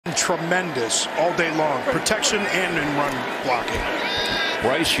tremendous all day long. Protection and in run blocking.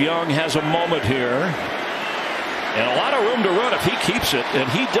 Bryce Young has a moment here. And a lot of room to run if he keeps it, and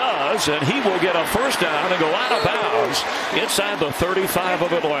he does, and he will get a first down and go out of bounds inside the 35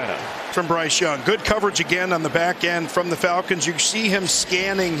 of Atlanta. From Bryce Young. Good coverage again on the back end from the Falcons. You see him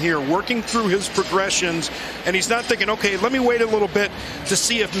scanning here, working through his progressions, and he's not thinking, okay, let me wait a little bit to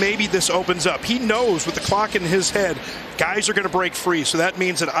see if maybe this opens up. He knows with the clock in his head, guys are going to break free, so that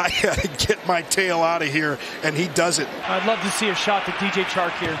means that I got to get my tail out of here, and he does it. I'd love to see a shot to DJ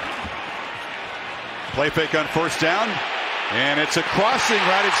Chark here. Play fake on first down, and it's a crossing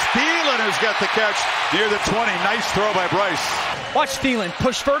route. It's Thielen who's got the catch near the 20. Nice throw by Bryce. Watch Thielen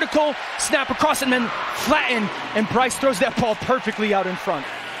push vertical, snap across, and then flatten, and Bryce throws that ball perfectly out in front.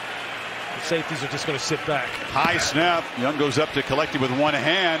 The safeties are just going to sit back. High snap. Young goes up to collect it with one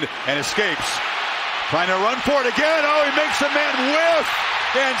hand and escapes. Trying to run for it again. Oh, he makes a man whiff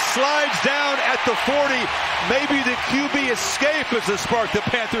and slides down at the 40. Maybe the QB escape is the spark the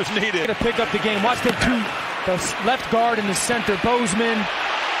Panthers needed. To pick up the game. Watch the left guard and the center, Bozeman,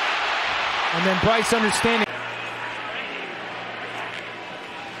 and then Bryce understanding.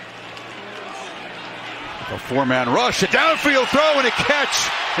 A four-man rush, a downfield throw and a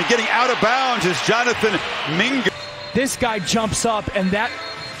catch, and getting out of bounds is Jonathan Mingo. This guy jumps up, and that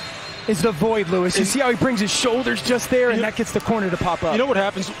is the void, Lewis. You see how he brings his shoulders just there, and that gets the corner to pop up. You know what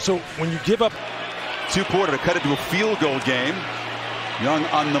happens? So when you give up two-quarter to cut it to a field goal game. Young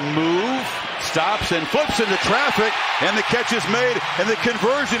on the move, stops and flips into traffic, and the catch is made, and the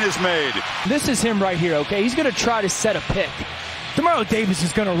conversion is made. This is him right here, okay? He's going to try to set a pick. Tomorrow Davis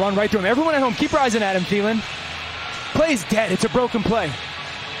is going to run right through him. Everyone at home, keep rising at him, Thielen. Play's dead. It's a broken play.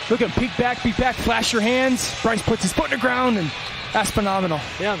 Look at him, peek back, flash your hands. Bryce puts his foot in the ground, and that's phenomenal.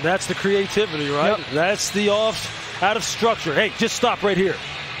 Yeah, that's the creativity, right? Yep. That's the out of structure. Hey, just stop right here.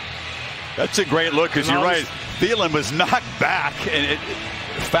 That's a great look, because you're right. Thielen was knocked back, and it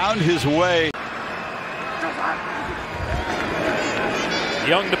found his way.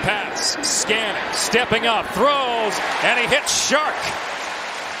 Young to pass, scanning, stepping up, throws, and he hits Chark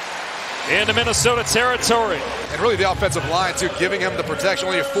into Minnesota territory. And really the offensive line, too, giving him the protection.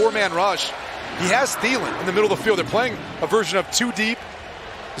 Only a four-man rush. He has Thielen in the middle of the field. They're playing a version of two deep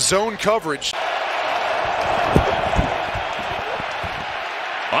zone coverage.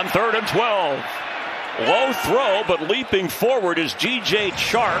 On 3rd and 12. Low throw, but leaping forward is DJ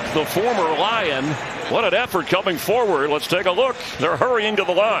Chark, the former Lion. What an effort coming forward. Let's take a look. They're hurrying to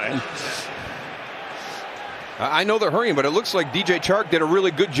the line. I know they're hurrying, but it looks like DJ Chark did a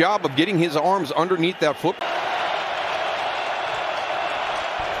really good job of getting his arms underneath that football.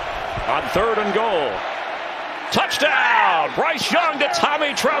 On 3rd and goal. Touchdown! Bryce Young to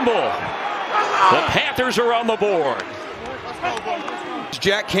Tommy Tremble. The Panthers are on the board.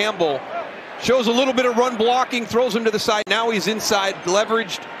 Jack Campbell shows a little bit of run blocking, throws him to the side. Now he's inside,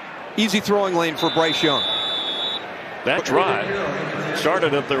 leveraged, easy throwing lane for Bryce Young. That drive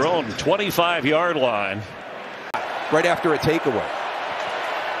started at their own 25-yard line. Right after a takeaway.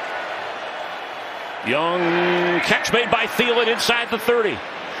 Young catch made by Thielen inside the 30.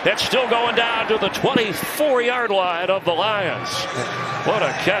 That's still going down to the 24-yard line of the Lions. What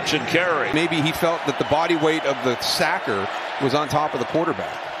a catch and carry. Maybe he felt that the body weight of the sacker was on top of the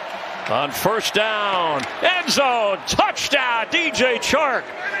quarterback. On first down, end zone, touchdown, DJ Chark,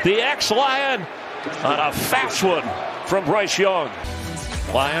 the ex-Lion, on a fast one from Bryce Young.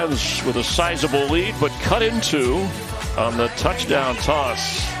 Lions with a sizable lead, but cut into on the touchdown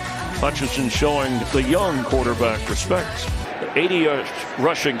toss. Hutchinson showing the young quarterback respect. 80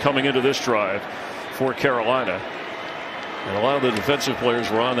 rushing coming into this drive for Carolina. And a lot of the defensive players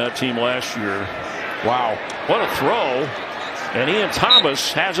were on that team last year. Wow, what a throw. And Ian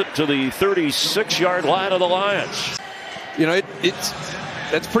Thomas has it to the 36-yard line of the Lions. You know,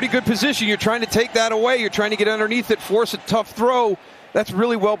 that's pretty good position. You're trying to take that away. You're trying to get underneath it, force a tough throw. That's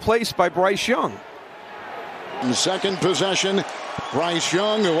really well placed by Bryce Young. Second possession, Bryce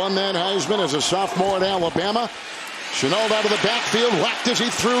Young, who won that Heisman as a sophomore at Alabama. Chenault out of the backfield, whacked as he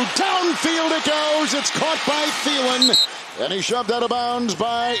threw. Downfield it goes. It's caught by Thielen. And he's shoved out of bounds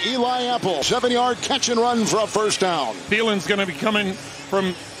by Eli Apple. 7-yard catch and run for a first down. Thielen's going to be coming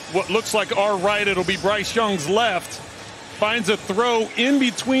from what looks like our right. It'll be Bryce Young's left. Finds a throw in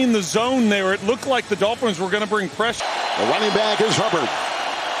between the zone there. It looked like the Dolphins were going to bring pressure. The running back is Hubbard.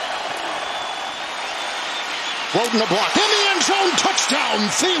 Floating the block. In the end zone. Touchdown,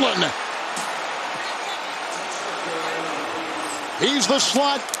 Thielen. He's the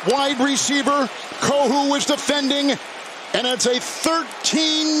slot wide receiver. Kohu is defending. And it's a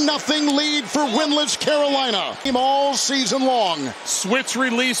 13-0 lead for winless Carolina all season long. Switch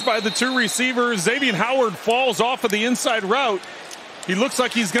release by the two receivers. Xavier Howard falls off of the inside route. He looks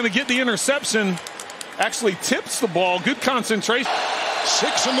like he's going to get the interception. Actually tips the ball. Good concentration.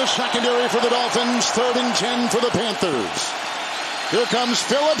 6 in the secondary for the Dolphins. 3rd and 10 for the Panthers. Here comes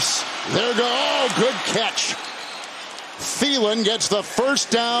Phillips. There go. Oh, good catch. Thielen gets the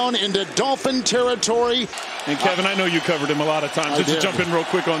first down into Dolphin territory. And Kevin, I know you covered him a lot of times. Just to jump in real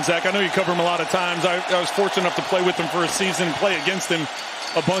quick on Zach, I know you cover him a lot of times. I was fortunate enough to play with him for a season, play against him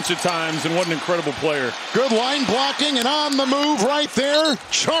a bunch of times, and what an incredible player. Good line blocking and on the move right there.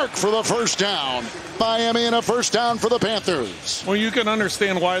 Chark for the first down. Miami and a first down for the Panthers. Well, you can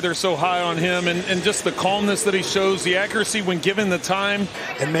understand why they're so high on him and just the calmness that he shows, the accuracy when given the time.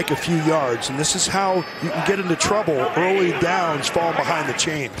 And make a few yards. And this is how you can get into trouble. Early downs fall behind the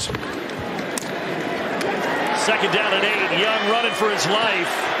chains. 2nd down and 8. Young running for his life.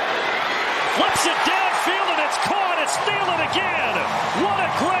 Flips it downfield and it's caught. It's Thielen again. What a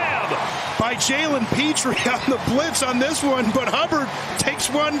grab by Jalen Petrie on the blitz on this one, but Hubbard takes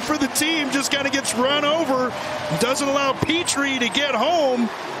one for the team, just kind of gets run over, doesn't allow Petrie to get home,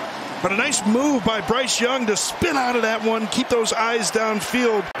 but a nice move by Bryce Young to spin out of that one, keep those eyes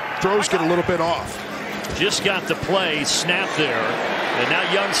downfield. Throws get a little bit off. Just got the play, snap there, and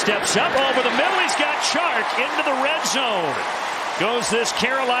now Young steps up over the middle. He's got Chark into the red zone. Goes this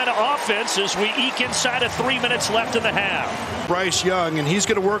Carolina offense as we eke inside of 3 minutes left in the half. Bryce Young, and he's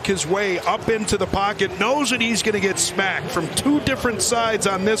going to work his way up into the pocket, knows that he's going to get smacked from 2 different sides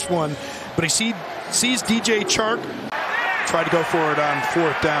on this one, but he sees DJ Chark try to go for it on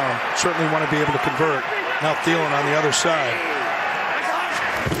 4th down. Certainly want to be able to convert. Now Thielen on the other side.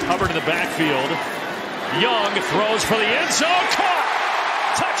 Hubbard in the backfield. Young throws for the end zone. Caught!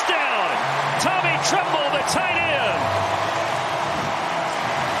 Touchdown! Tommy Tremble, the tight end.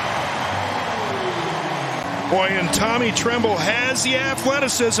 Boy, and Tommy Tremble has the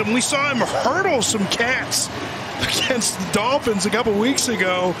athleticism. We saw him hurdle some cats against the Dolphins a couple weeks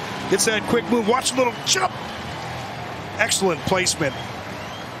ago. Gets that quick move. Watch a little jump. Excellent placement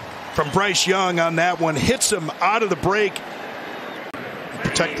from Bryce Young on that one. Hits him out of the break.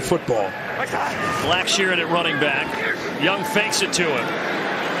 Protect the football. Blackshear at running back. Young fakes it to him.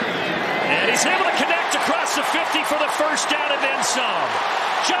 And he's able to connect across the 50 for the first down and then some.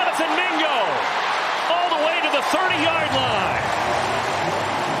 Jonathan Mingo all the way to the 30-yard line.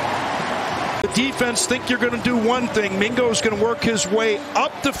 The defense think you're going to do one thing. Mingo's going to work his way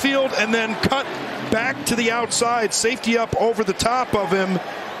up the field and then cut back to the outside. Safety up over the top of him.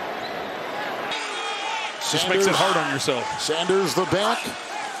 Just makes it hard on yourself. Sanders the back.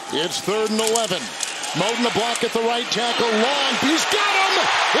 It's 3rd and 11. Moden the block at the right tackle. Long. He's got him.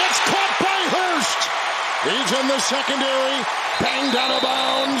 It's caught by Hurst. He's in the secondary. Banged out of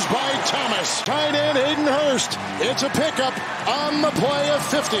bounds by Thomas. Tight end Hayden Hurst. It's a pickup on the play of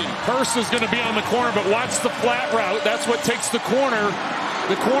 50. Hurst is going to be on the corner, but watch the flat route. That's what takes the corner.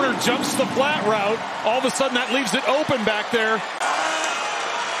 The corner jumps the flat route. All of a sudden, that leaves it open back there.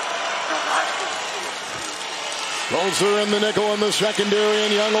 Colts are in the nickel in the secondary,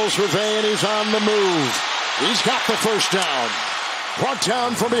 and Young will survey, and he's on the move. He's got the first down. Brought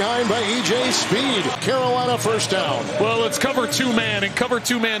down from behind by E.J. Speed. Carolina first down. Well, it's cover 2-man, and cover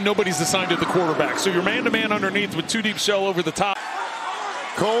 2-man, nobody's assigned to the quarterback. So you're man-to-man underneath with 2 deep shell over the top.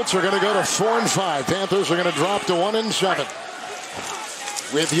 Colts are going to go to 4 and 5. Panthers are going to drop to 1 and 7.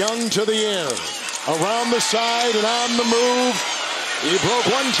 With Young to the air. Around the side and on the move. He broke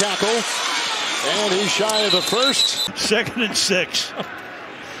 1 tackle. And he's shy of the first. 2nd and 6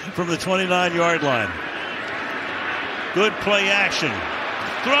 from the 29-yard line. Good play action.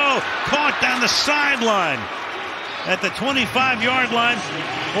 Throw caught down the sideline at the 25-yard line.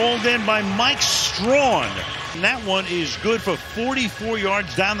 Pulled in by Mike Strawn. And that one is good for 44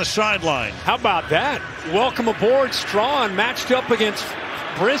 yards down the sideline. How about that? Welcome aboard. Strawn matched up against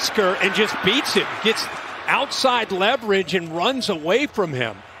Brisker and just beats him. Gets outside leverage and runs away from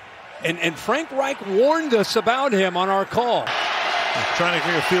him. And Frank Reich warned us about him on our call. Trying to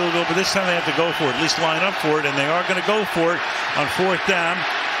kick a field goal, but this time they have to go for it, at least line up for it, and they are going to go for it on 4th down.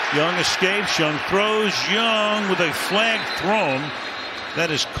 Young escapes, Young throws, Young with a flag thrown.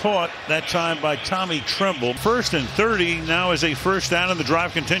 That is caught that time by Tommy Tremble. 1st and 30 now is a first down, and the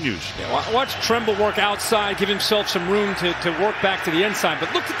drive continues. Yeah, watch Tremble work outside, give himself some room to work back to the inside.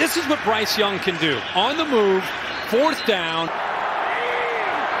 But look, this is what Bryce Young can do. On the move, 4th down.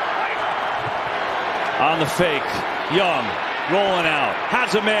 On the fake, Young rolling out.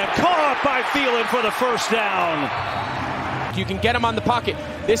 Has a man caught by Thielen for the first down. You can get him on the pocket.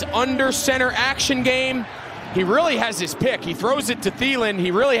 This under center action game, He really has his pick. He throws it to Thielen.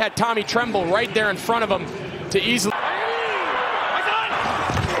 He really had Tommy Tremble right there in front of him to easily.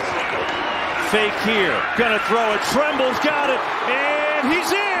 Fake here. Gonna throw it. Tremble's got it. And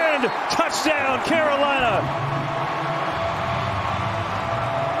he's in. Touchdown, Carolina.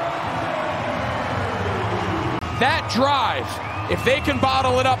 That drive, if they can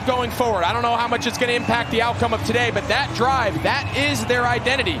bottle it up going forward, I don't know how much it's going to impact the outcome of today, but that drive, that is their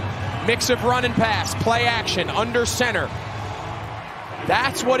identity. Mix of run and pass, play action, under center.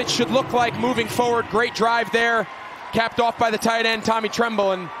 That's what it should look like moving forward. Great drive there, capped off by the tight end, Tommy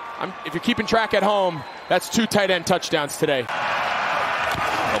Tremble. And if you're keeping track at home, that's 2 tight end touchdowns today.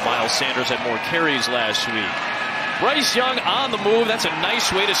 Well, Miles Sanders had more carries last week. Bryce Young on the move. That's a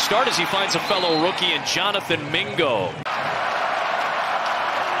nice way to start as he finds a fellow rookie in Jonathan Mingo.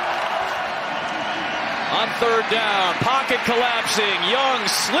 On third down, pocket collapsing. Young,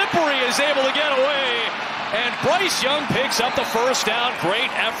 slippery, is able to get away. And Bryce Young picks up the first down. Great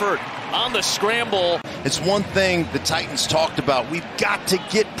effort on the scramble. It's one thing the Titans talked about. We've got to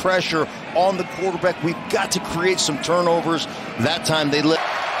get pressure on the quarterback. We've got to create some turnovers. That time they let.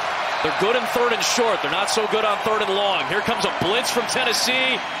 They're good in third and short. They're not so good on third and long. Here comes a blitz from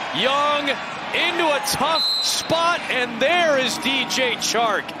Tennessee. Young into a tough spot, and there is DJ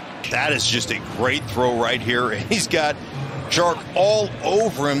Chark. That is just a great throw right here. And he's got Chark all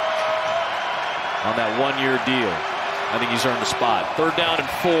over him. On that one-year deal. I think he's earned the spot. Third down and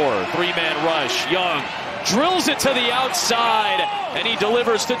 4. 3-man rush. Young drills it to the outside, and he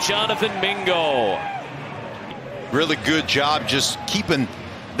delivers to Jonathan Mingo. Really good job just keeping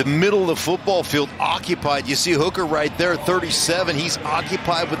the middle of the football field occupied. You see Hooker right there, 37. He's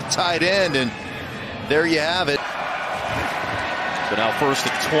occupied with the tight end, and there you have it. So now first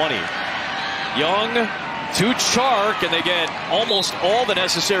and 20. Young to Chark, and they get almost all the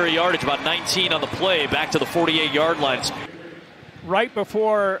necessary yardage, about 19 on the play, back to the 48-yard lines. Right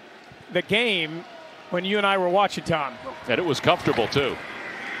before the game, when you and I were watching, Tom. And it was comfortable, too.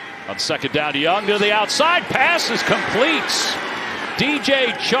 On second down, Young to the outside. Pass is complete. DJ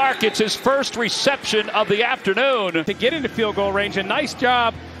Chark, it's his first reception of the afternoon. To get into field goal range, a nice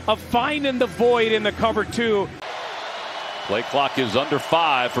job of finding the void in the cover 2. Play clock is under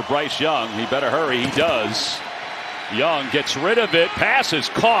 5 for Bryce Young. He better hurry. He does. Young gets rid of it. Pass is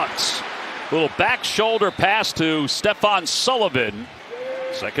caught. Little back shoulder pass to Stephon Sullivan.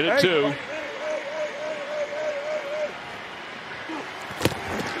 Second and 2.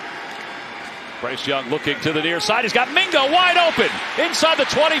 Bryce Young looking to the near side. He's got Mingo wide open inside the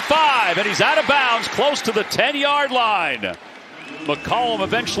 25, and he's out of bounds close to the 10-yard line. McCollum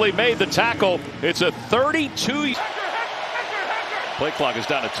eventually made the tackle. It's a 32. Play clock is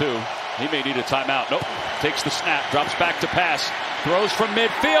down to 2. He may need a timeout. Nope. Takes the snap, drops back to pass, throws from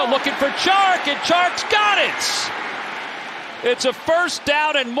midfield, looking for Chark, and Chark's got it. It's a first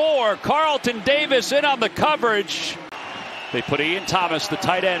down and more. Carlton Davis in on the coverage. They put Ian Thomas, the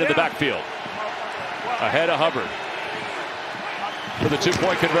tight end, in the backfield. Ahead of Hubbard for the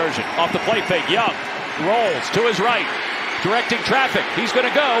 2-point conversion. Off the play fake, Young rolls to his right, directing traffic. He's going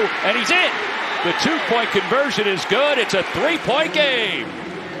to go, and he's in. The 2-point conversion is good. It's a 3-point game.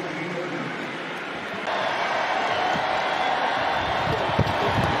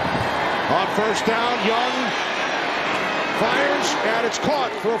 On first down, Young fires, and it's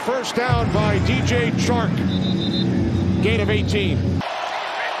caught for a first down by DJ Chark. Gain of 18.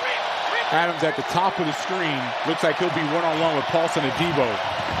 Adams at the top of the screen. Looks like he'll be one-on-one with Paulson and Debo.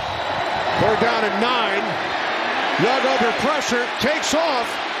 Third down and 9. Young under pressure, takes off,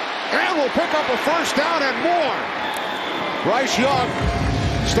 and will pick up a first down and more. Bryce Young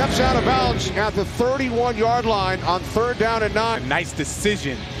steps out of bounds at the 31-yard line on third down and 9. A nice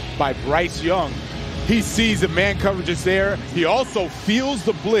decision by Bryce Young. He sees the man coverage is there. He also feels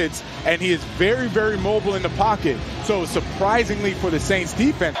the blitz, and he is very, very mobile in the pocket. So surprisingly for the Saints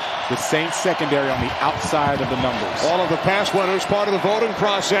defense, the Saints secondary on the outside of the numbers. All of the pass winners part of the voting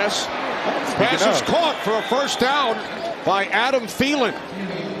process. Pass is caught for a first down by Adam Thielen.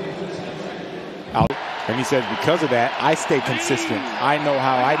 And he says, because of that, I stay consistent. I know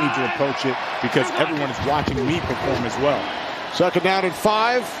how I need to approach it because everyone is watching me perform as well. Second down and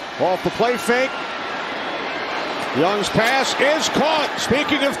 5. Off the play fake. Young's pass is caught.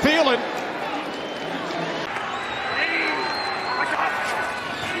 Speaking of Thielen.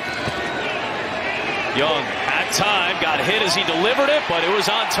 Young at time got hit as he delivered it, but it was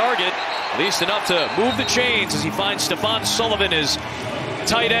on target. At least enough to move the chains as he finds Stephon Sullivan, his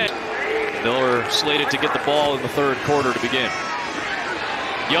tight end. Miller slated to get the ball in the third quarter to begin.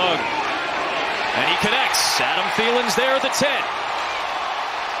 Young, and he connects. Adam Thielen's there at the 10.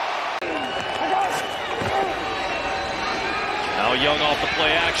 Now Young off the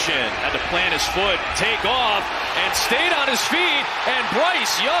play action. Had to plant his foot, take off, and stayed on his feet. And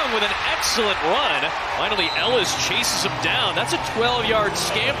Bryce Young with an excellent run. Finally, Ellis chases him down. That's a 12-yard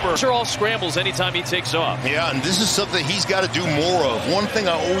scamper. Sure, all scrambles anytime he takes off. Yeah, and this is something he's got to do more of. One thing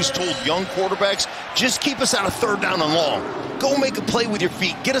I always told young quarterbacks, just keep us out of 3rd down and long. Go make a play with your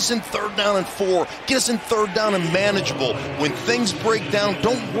feet. Get us in 3rd down and 4. Get us in 3rd down and manageable. When things break down,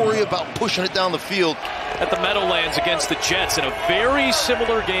 don't worry about pushing it down the field. At the Meadowlands against the Jets in a very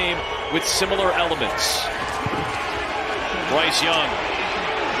similar game with similar elements. Bryce Young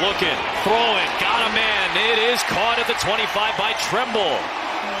looking, throwing, got a man. It is caught at the 25 by Tremble.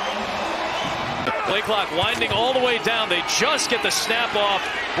 Play clock winding all the way down. They just get the snap off.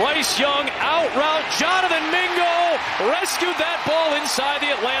 Bryce Young out route. Jonathan Mingo rescued that ball inside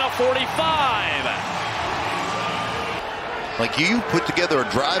the Atlanta 45. Like you put together a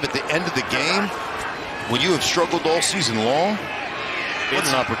drive at the end of the game when you have struggled all season long. What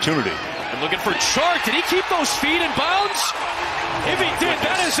an opportunity. And looking for Chark. Did he keep those feet in bounds? If he did,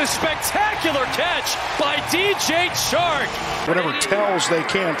 that is a spectacular catch by DJ Chark. Whatever tells they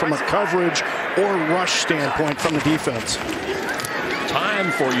can from a coverage or rush standpoint from the defense.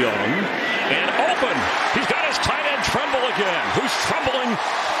 Time for Young. And open. He's got his tight end Tremble again, who's trembling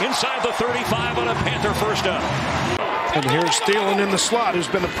inside the 35 on a Panther first down. And here's Thielen in the slot,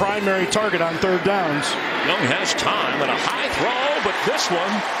 who's been the primary target on 3rd downs. Young has time and a high throw, but this one,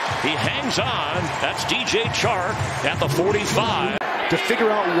 he hangs on. That's DJ Chark at the 45. To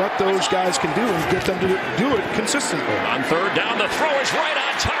figure out what those guys can do and get them to do it consistently. On 3rd down, the throw is right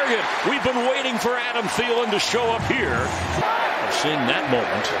on target. We've been waiting for Adam Thielen to show up here. I've seen that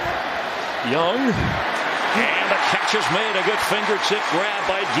moment. Young, and the catch is made. A good fingertip grab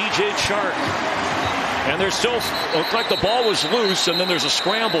by DJ Chark. And there's still, looks like the ball was loose, and then there's a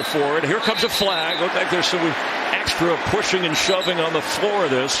scramble for it. Here comes a flag. Looks like there's some extra pushing and shoving on the floor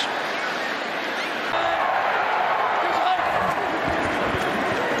of this.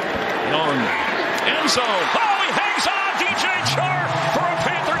 Young, end zone. Oh, he hangs on, DJ Chark for a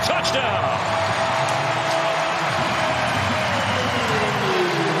Panther touchdown.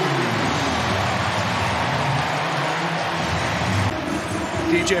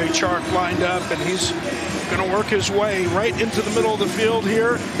 DJ Chark lined up, and he's going to work his way right into the middle of the field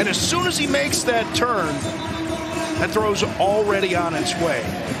here. And as soon as he makes that turn, that throw's already on its way.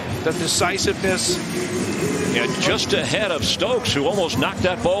 The decisiveness. Yeah, just ahead of Stokes, who almost knocked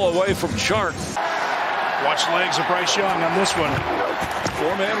that ball away from Chark. Watch the legs of Bryce Young on this one.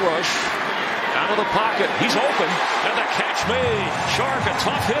 4-man rush. Out of the pocket. He's open. And the catch made. Chark, a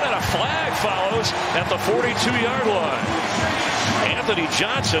tough hit, and a flag follows at the 42-yard line. Anthony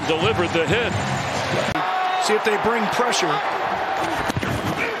Johnson delivered the hit. See if they bring pressure.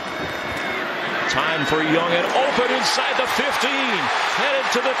 Time for Young and open inside the 15.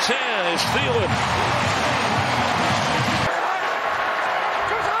 Headed to the 10 is Thielen.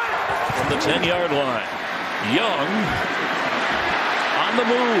 From the 10-yard line. Young on the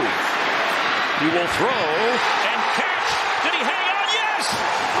move. He will throw and catch. Did he hang on? Yes!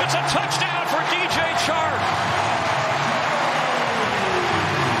 It's a touchdown for DJ Chark.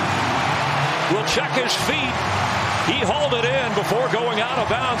 Will check his feet. He hauled it in before going out of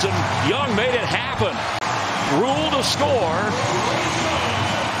bounds, and Young made it happen. Rule to score.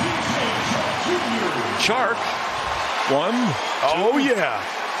 Chark. 1, 2. Oh, yeah.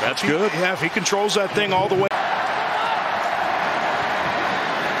 That's good. Yeah, if he controls that thing all the way.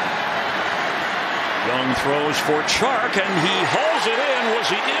 Young throws for Chark, and he hauls it in.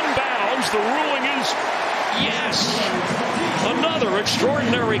 Was he inbounds? The ruling is yes. Another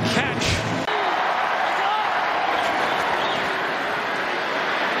extraordinary catch.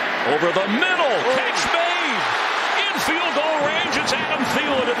 Over the middle, catch made. In field goal range, it's Adam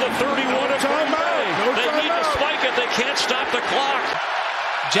Thielen at the 31 of Green Bay. They need to spike it. They can't stop the clock.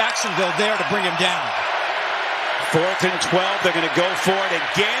 Jacksonville there to bring him down. 4th and 12. They're going to go for it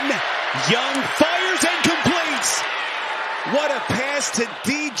again. Young fires and completes. What a pass to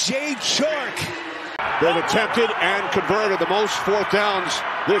DJ Chark. They've attempted and converted the most 4th downs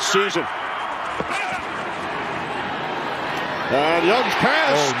this season. And Young's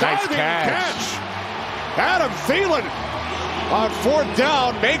pass. Oh, nice catch. Adam Thielen on 4th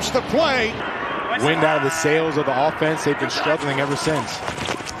down makes the play. Wind out of the sails of the offense. They've been struggling ever since.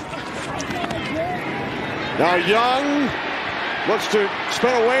 Now Young looks to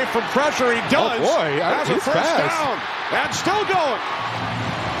spin away from pressure. He does. Oh boy, that's a first down. And still going.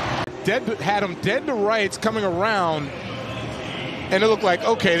 Had him dead to rights coming around. And it looked like,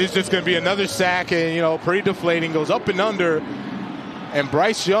 okay, this is just going to be another sack, and, pretty deflating, goes up and under. And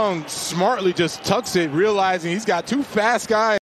Bryce Young smartly just tucks it, realizing he's got 2 fast guys.